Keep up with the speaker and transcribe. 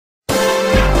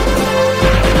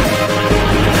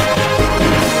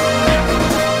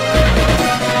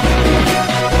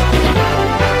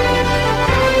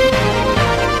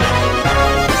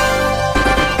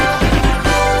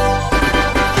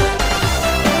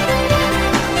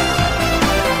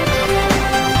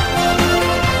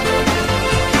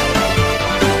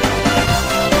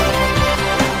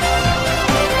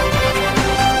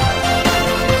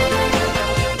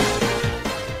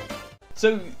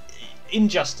So,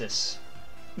 Injustice,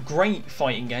 great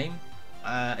fighting game,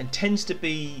 and tends to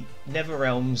be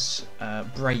NetherRealm's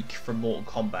break from Mortal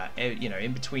Kombat. You know,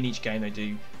 in between each game they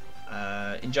do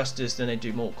Injustice, then they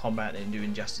do Mortal Kombat, then do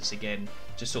Injustice again,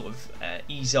 to sort of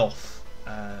ease off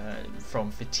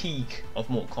from fatigue of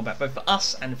Mortal Kombat, both for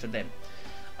us and for them.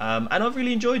 And I've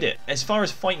really enjoyed it. As far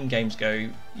as fighting games go,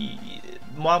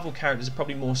 Marvel characters are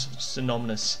probably more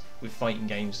synonymous with fighting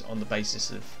games on the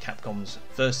basis of Capcom's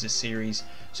Versus series.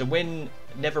 So when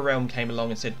NetherRealm came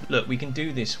along and said, look, we can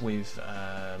do this with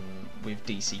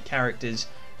DC characters,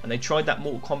 and they tried that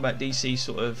Mortal Kombat DC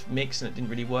sort of mix and it didn't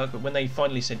really work, but when they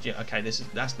finally said, yeah, okay,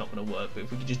 that's not going to work, but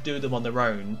if we could just do them on their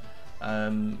own,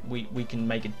 we can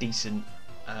make a decent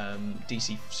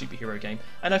DC superhero game.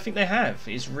 And I think they have.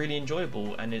 It's really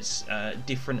enjoyable, and it's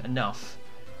different enough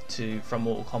from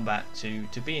Mortal Kombat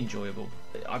to be enjoyable.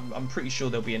 I'm pretty sure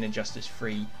there'll be an Injustice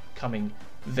 3 coming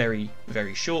very,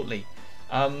 very shortly.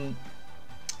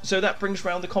 So that brings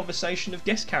round the conversation of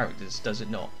guest characters, does it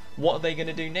not? What are they going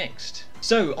to do next?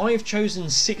 So I have chosen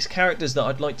 6 characters that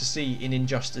I'd like to see in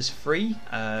Injustice 3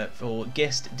 for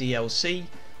guest DLC.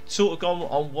 Sort of gone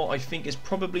on what I think is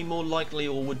probably more likely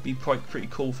or would be pretty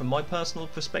cool from my personal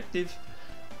perspective.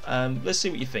 Let's see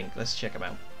what you think. Let's check them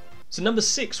out. So number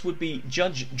 6 would be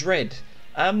Judge Dredd.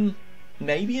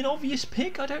 Maybe an obvious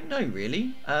pick, I don't know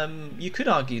really. You could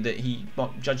argue that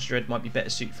Judge Dredd might be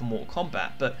better suited for Mortal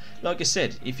Kombat, but like I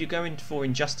said, if you're going for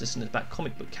Injustice and it's about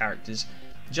comic book characters,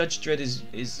 Judge Dredd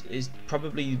is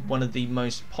probably one of the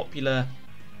most popular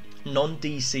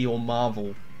non-DC or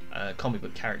Marvel comic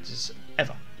book characters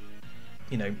ever.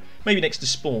 You know, maybe next to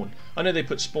Spawn. I know they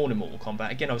put Spawn in Mortal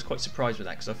Kombat. Again, I was quite surprised with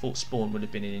that because I thought Spawn would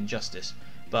have been in Injustice.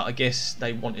 But I guess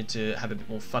they wanted to have a bit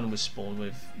more fun with Spawn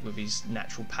with his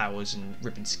natural powers and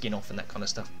ripping skin off and that kind of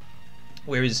stuff.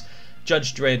 Whereas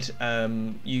Judge Dredd,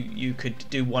 you could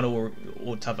do one or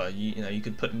t'other. You know, you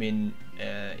could put him in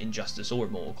Injustice or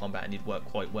Mortal Kombat and he'd work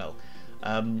quite well.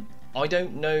 I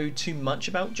don't know too much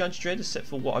about Judge Dredd except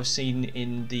for what I've seen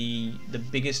in the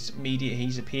biggest media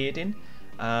he's appeared in.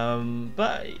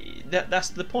 But that's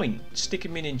the point. Stick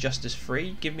him in Injustice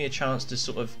 3, give me a chance to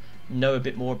sort of know a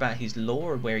bit more about his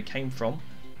lore and where he came from,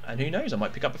 and who knows, I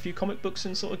might pick up a few comic books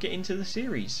and sort of get into the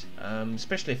series,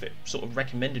 especially if it sort of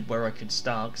recommended where I could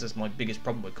start, because that's my biggest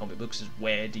problem with comic books, is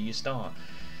where do you start.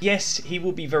 Yes, he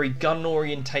will be very gun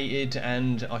orientated,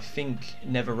 and I think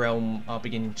NetherRealm are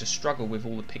beginning to struggle with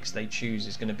all the picks they choose.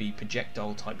 Is going to be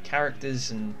projectile type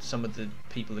characters, and some of the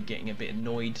people are getting a bit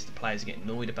annoyed, the players are getting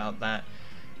annoyed about that.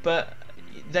 But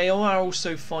they are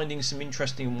also finding some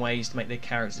interesting ways to make their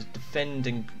characters defend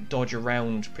and dodge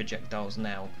around projectiles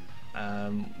now.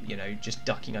 You know, just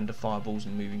ducking under fireballs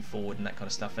and moving forward and that kind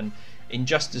of stuff. And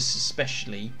Injustice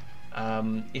especially,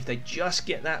 if they just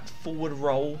get that forward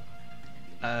roll,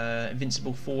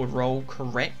 invincible forward roll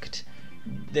correct,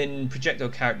 then projectile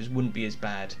characters wouldn't be as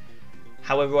bad.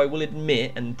 However, I will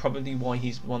admit, and probably why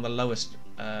he's one of the lowest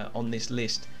on this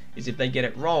list, is if they get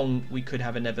it wrong, we could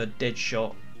have another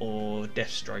Deadshot or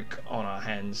Deathstroke on our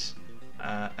hands,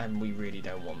 and we really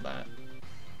don't want that.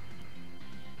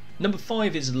 Number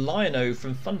 5 is Lion-O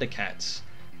from Thundercats.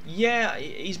 Yeah,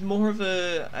 he's more of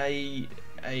a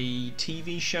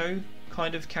TV show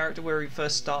kind of character where he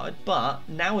first started, but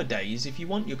nowadays, if you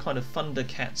want your kind of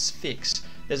Thundercats fix,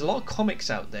 there's a lot of comics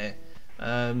out there,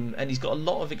 and he's got a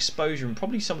lot of exposure, and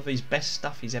probably some of his best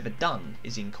stuff he's ever done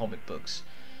is in comic books.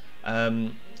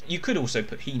 You could also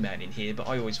put He-Man in here, but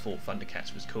I always thought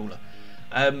Thundercats was cooler.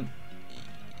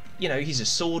 You know, he's a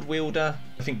sword wielder.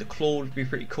 I think the claw would be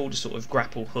pretty cool to sort of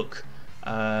grapple hook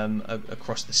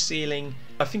across the ceiling.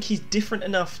 I think he's different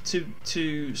enough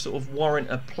to sort of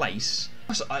warrant a place.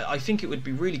 I think it would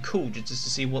be really cool just to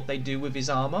see what they do with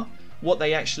his armour. What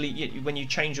they actually, when you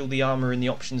change all the armour and the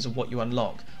options of what you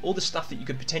unlock, all the stuff that you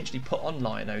could potentially put on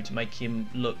Lion-O to make him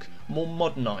look more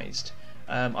modernised.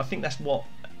 I think that's what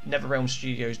NetherRealm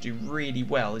Studios do really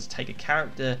well, is take a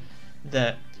character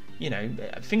that, you know,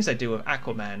 things they do with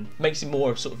Aquaman makes him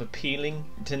more sort of appealing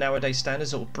to nowadays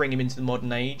standards, or bring him into the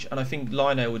modern age, and I think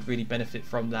Lion-O would really benefit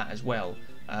from that as well.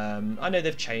 I know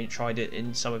they've tried it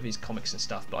in some of his comics and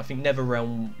stuff, but I think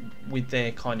NetherRealm, with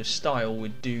their kind of style,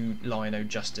 would do Lion-O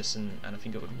justice, and I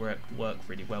think it would work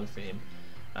really well for him.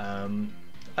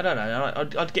 I don't know,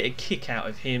 I'd get a kick out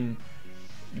of him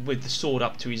with the sword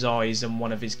up to his eyes and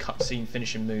one of his cutscene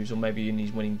finishing moves, or maybe in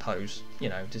his winning pose. You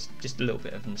know, just a little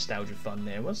bit of nostalgia fun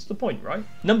there. What's the point, right?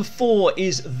 Number 4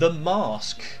 is The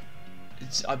Mask.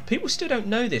 People still don't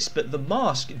know this, but The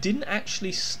Mask didn't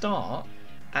actually start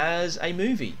as a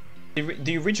movie.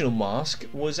 The original Mask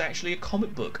was actually a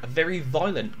comic book, a very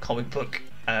violent comic book,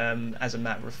 as a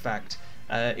matter of fact.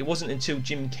 It wasn't until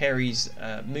Jim Carrey's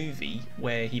movie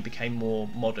where he became more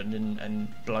modern and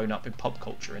blown up in pop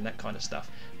culture and that kind of stuff.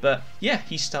 But yeah,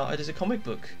 he started as a comic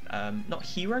book, not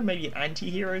hero, maybe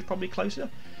anti-hero is probably closer.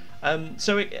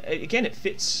 So it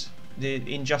fits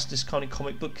the Injustice kind of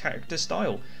comic book character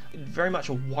style. Very much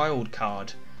a wild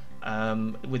card,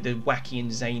 with the wacky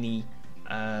and zany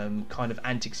kind of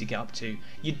antics you get up to.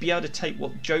 You'd be able to take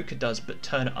what Joker does but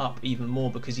turn it up even more,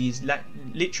 because he's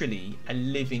literally a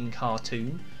living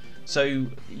cartoon. So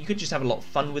you could just have a lot of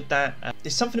fun with that.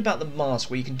 There's something about the mask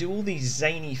where you can do all these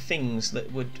zany things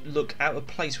that would look out of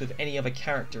place with any other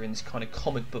character in this kind of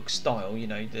comic book style. You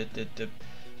know, the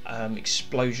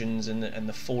explosions and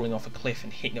the falling off a cliff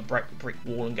and hitting a brick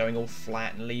wall and going all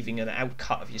flat and leaving an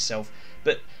outcut of yourself.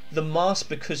 But the mask,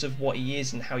 because of what he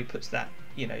is and how he puts that,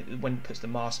 you know, when he puts the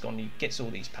mask on, he gets all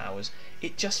these powers.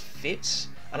 It just fits,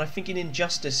 and I think in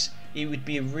Injustice it would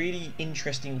be a really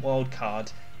interesting wild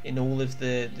card in all of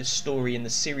the story and the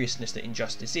seriousness that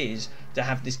Injustice is, to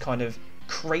have this kind of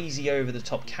crazy over the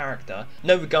top character,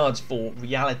 no regards for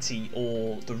reality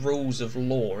or the rules of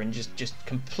law, and just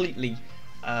completely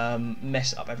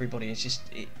mess up everybody. It's just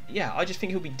I just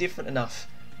think he'll be different enough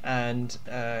and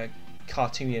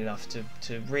cartoony enough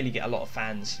to really get a lot of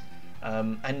fans.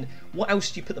 And what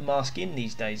else do you put the mask in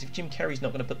these days? If Jim Carrey's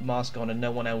not going to put the mask on and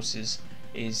no one else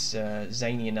is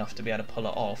zany enough to be able to pull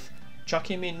it off, chuck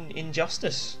him in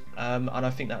Injustice, and I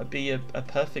think that would be a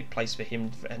perfect place for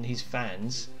him and his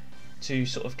fans to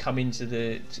sort of come into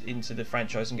the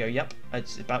franchise and go, yep,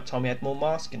 it's about time we had more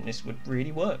mask, and this would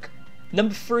really work.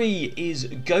 Number 3 is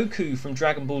Goku from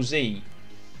Dragon Ball Z.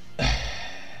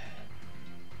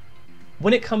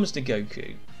 When it comes to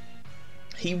Goku,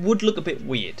 he would look a bit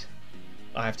weird,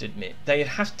 I have to admit. They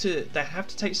have to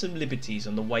take some liberties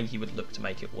on the way he would look to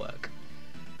make it work.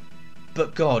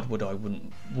 But God,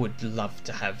 would love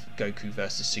to have Goku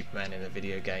versus Superman in a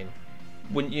video game.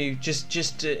 Wouldn't you? Just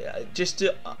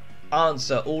to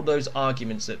answer all those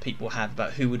arguments that people have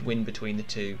about who would win between the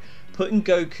two, putting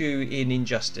Goku in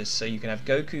Injustice so you can have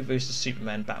Goku versus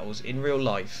Superman battles in real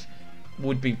life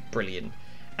would be brilliant.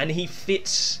 And he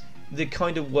fits the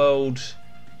kind of world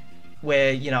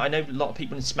where, you know, I know a lot of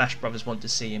people in Smash Brothers want to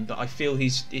see him, but I feel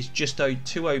he's just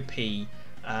too OP,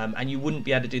 and you wouldn't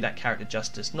be able to do that character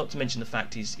justice. Not to mention the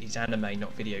fact he's anime,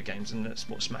 not video games, and that's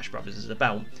what Smash Brothers is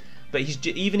about. But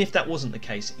even if that wasn't the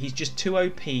case, he's just too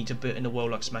OP to put in a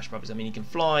world like Smash Brothers. I mean, he can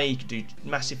fly, he can do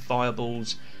massive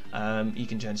fireballs, he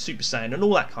can turn Super Saiyan and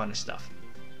all that kind of stuff.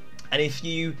 And if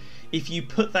you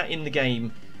put that in the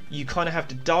game, you kind of have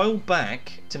to dial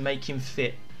back to make him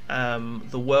fit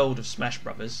the world of Smash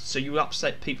Brothers. So you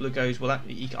upset people who goes, well,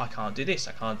 I can't do this,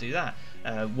 I can't do that.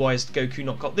 Why has Goku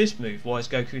not got this move? Why has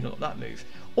Goku not got that move?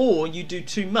 Or you do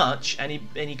too much and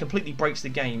he completely breaks the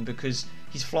game because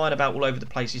he's flying about all over the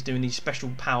place. He's doing these special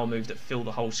power moves that fill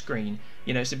the whole screen.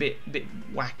 You know, it's a bit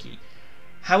wacky.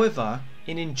 However,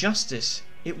 in Injustice,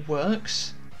 it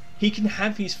works. He can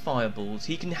have his fireballs.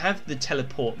 He can have the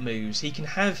teleport moves. He can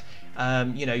have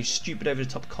you know, stupid over the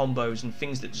top combos and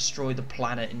things that destroy the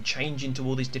planet and change into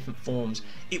all these different forms.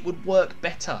 It would work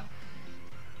better.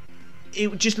 It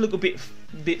would just look a bit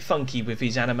funky with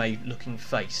his anime looking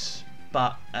face.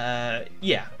 But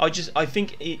yeah, I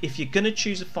think if you're gonna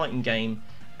choose a fighting game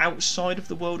outside of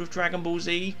the world of Dragon Ball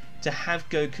Z to have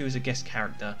Goku as a guest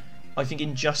character, I think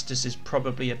Injustice is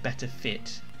probably a better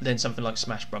fit than something like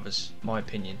Smash Brothers, my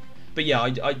opinion. But yeah,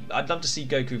 I'd love to see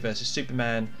Goku versus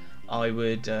Superman. I'd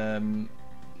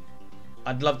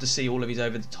love to see all of his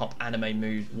over-the-top anime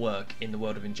moves work in the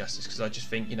world of Injustice, because I just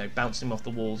think, you know, bouncing him off the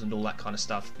walls and all that kind of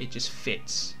stuff, it just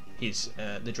fits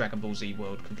the Dragon Ball Z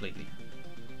world completely.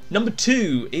 Number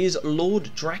 2 is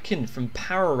Lord Drakkon from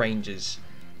Power Rangers.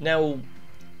 Now,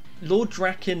 Lord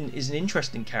Drakkon is an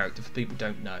interesting character for people who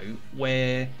don't know,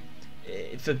 where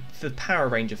for Power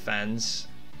Ranger fans,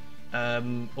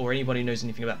 or anybody who knows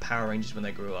anything about Power Rangers when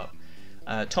they grew up,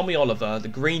 Tommy Oliver, the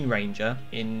Green Ranger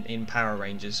in Power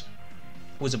Rangers,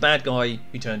 was a bad guy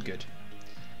who turned good,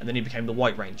 and then he became the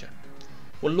White Ranger.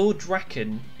 Well, Lord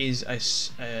Drakkon is a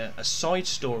side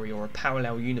story or a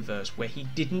parallel universe where he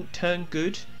didn't turn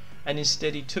good, and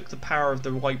instead he took the power of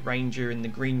the White Ranger and the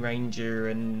Green Ranger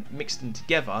and mixed them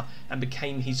together and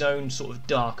became his own sort of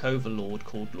dark overlord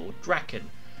called Lord Drakkon.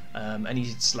 And he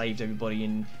enslaved everybody,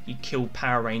 and he killed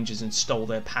Power Rangers and stole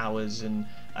their powers, and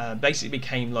basically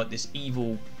became like this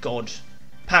evil god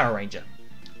Power Ranger,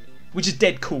 which is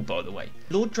dead cool, by the way.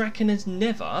 Lord Drakkon has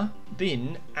never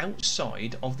been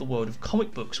outside of the world of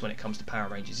comic books when it comes to Power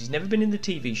Rangers. He's never been in the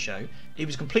TV show. It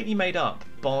was completely made up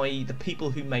by the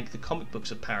people who make the comic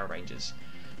books of Power Rangers.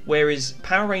 Whereas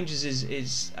Power Rangers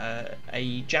is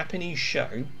a Japanese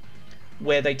show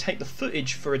where they take the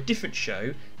footage for a different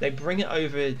show, they bring it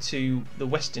over to the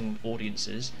Western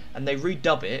audiences, and they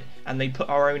redub it, and they put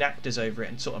our own actors over it,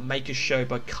 and sort of make a show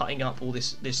by cutting up all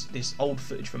this old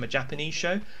footage from a Japanese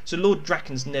show. So Lord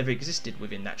Drakken's never existed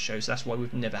within that show, so that's why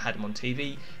we've never had him on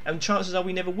TV, and chances are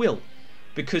we never will,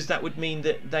 because that would mean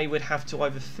that they would have to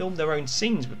either film their own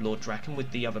scenes with Lord Drakken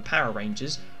with the other Power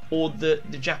Rangers, or the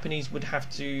Japanese would have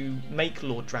to make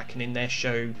Lord Drakken in their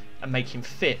show and make him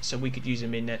fit so we could use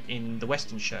him in the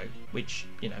Western show, which,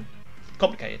 you know,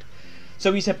 complicated.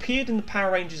 So he's appeared in the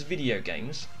Power Rangers video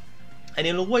games, and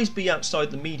he'll always be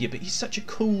outside the media, but he's such a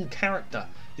cool character,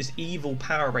 this evil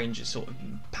Power Ranger sort of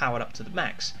powered up to the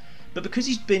max. But because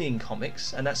he's been in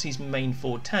comics, and that's his main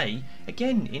forte,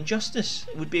 again, Injustice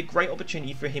would be a great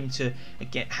opportunity for him to,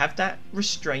 again, have that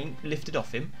restraint lifted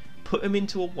off him, put him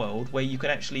into a world where you can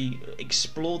actually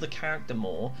explore the character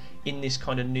more in this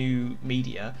kind of new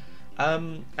media,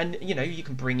 and you know, you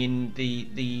can bring in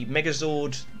the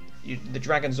Megazord, the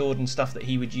Dragon Zord and stuff that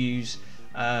he would use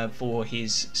for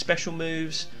his special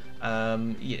moves.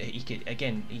 He could,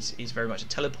 again, he's very much a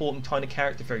teleporting kind of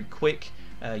character, very quick,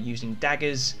 using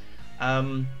daggers.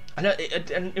 And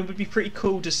it would be pretty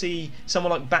cool to see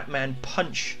someone like Batman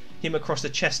punch him across the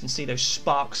chest and see those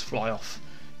sparks fly off,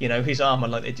 you know, his armour,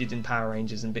 like they did in Power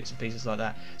Rangers and bits and pieces like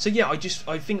that. So yeah,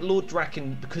 I think Lord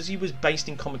Drakken, because he was based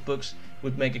in comic books,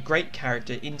 would make a great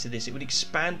character into this. It would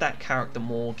expand that character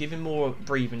more, give him more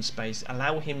breathing space,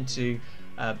 allow him to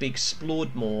be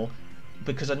explored more,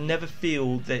 because I never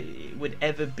feel that it would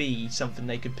ever be something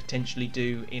they could potentially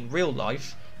do in real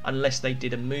life unless they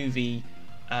did a movie,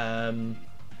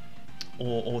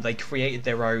 or they created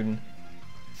their own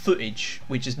footage,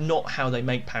 which is not how they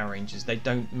make Power Rangers. They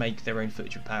don't make their own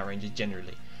footage of Power Rangers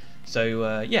generally.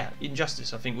 So yeah,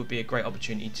 Injustice I think would be a great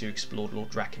opportunity to explore Lord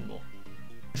Drakken more.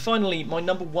 Finally, my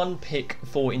number one pick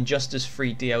for Injustice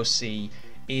 3 DLC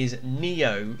is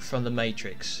Neo from The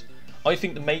Matrix. I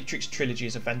think the Matrix trilogy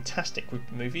is a fantastic group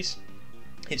of movies.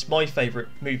 It's my favourite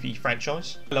movie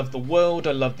franchise. I love the world,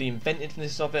 I love the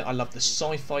inventiveness of it, I love the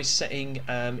sci-fi setting,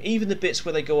 even the bits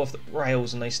where they go off the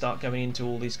rails and they start going into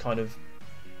all these kind of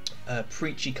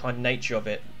preachy kind of nature of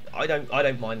it. I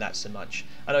don't mind that so much,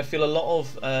 and I feel a lot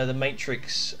of the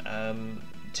Matrix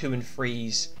 2 and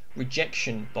 3's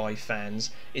rejection by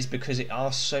fans is because it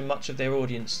asks so much of their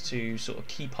audience to sort of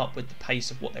keep up with the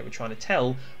pace of what they were trying to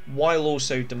tell, while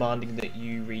also demanding that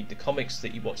you read the comics,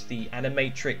 that you watch the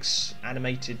Animatrix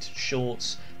animated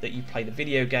shorts, that you play the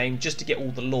video game, just to get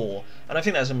all the lore. And I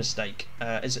think that's a mistake.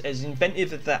 As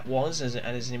inventive as that was, and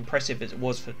as impressive as it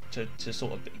was to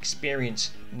sort of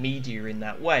experience media in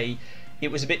that way,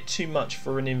 it was a bit too much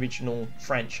for an original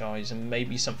franchise, and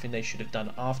maybe something they should have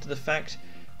done after the fact.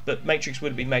 But Matrix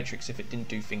would be Matrix if it didn't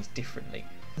do things differently.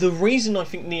 The reason I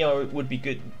think Neo would be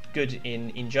good in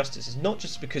Injustice is not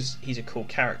just because he's a cool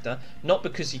character, not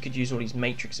because he could use all his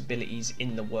Matrix abilities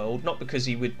in the world, not because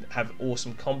he would have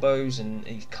awesome combos and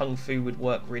his kung fu would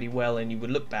work really well and he would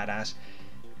look badass,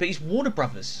 but he's Warner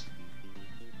Brothers.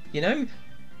 You know,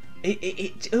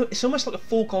 it's almost like a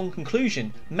foregone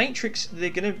conclusion. Matrix, they're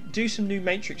going to do some new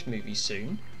Matrix movies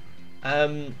soon.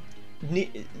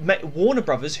 Warner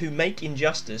Brothers, who make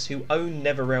Injustice, who own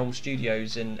NetherRealm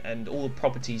Studios and all the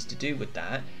properties to do with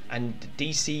that, and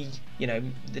DC, you know,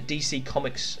 the DC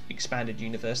Comics expanded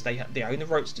universe, they own the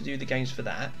rights to do the games for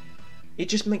that. It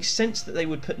just makes sense that they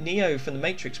would put Neo from the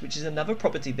Matrix, which is another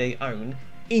property they own,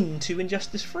 into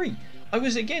Injustice 3. I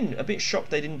was again a bit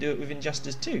shocked they didn't do it with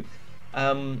Injustice 2,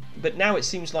 but now it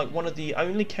seems like one of the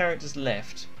only characters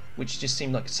left, which just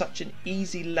seemed like such an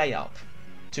easy layup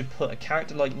to put a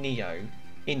character like Neo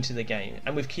into the game.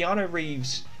 And with Keanu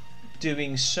Reeves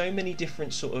doing so many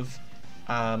different sort of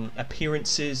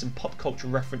appearances and pop culture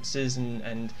references,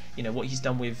 and you know what he's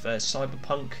done with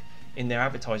Cyberpunk in their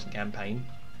advertising campaign,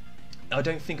 I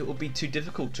don't think it would be too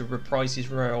difficult to reprise his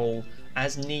role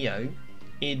as Neo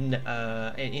in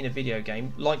a video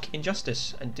game like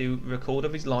Injustice, and record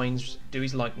of his lines, do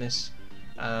his likeness.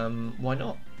 Why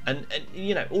not? And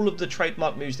you know, all of the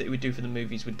trademark moves that he would do for the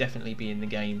movies would definitely be in the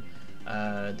game.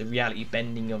 The reality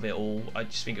bending of it all, I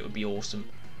just think it would be awesome.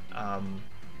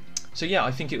 So yeah,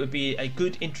 I think it would be a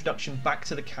good introduction back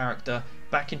to the character,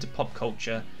 back into pop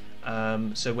culture.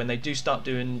 So when they do start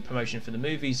doing promotion for the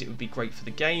movies, it would be great for the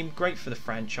game, great for the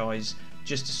franchise,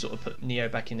 just to sort of put Neo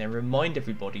back in there, remind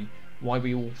everybody why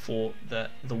we all thought that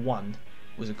the One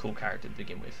was a cool character to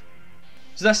begin with.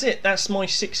 So that's it. That's my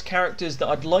 6 characters that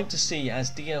I'd like to see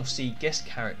as DLC guest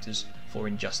characters for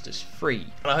Injustice 3.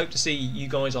 And I hope to see you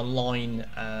guys online.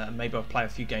 Maybe I'll play a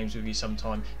few games with you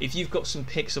sometime. If you've got some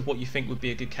picks of what you think would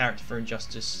be a good character for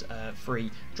Injustice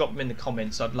 3, drop them in the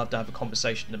comments. I'd love to have a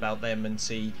conversation about them and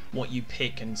see what you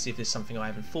pick and see if there's something I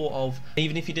haven't thought of.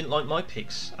 Even if you didn't like my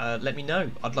picks, let me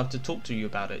know. I'd love to talk to you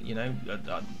about it. You know,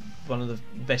 one of the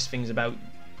best things about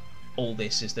all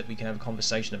this is that we can have a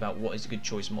conversation about what is a good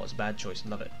choice and what is a bad choice. I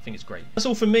love it. I think it's great. That's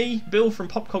all from me, Bill from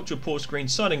Pop Culture Pause Screen,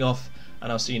 signing off, and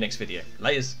I'll see you next video.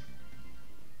 Laters.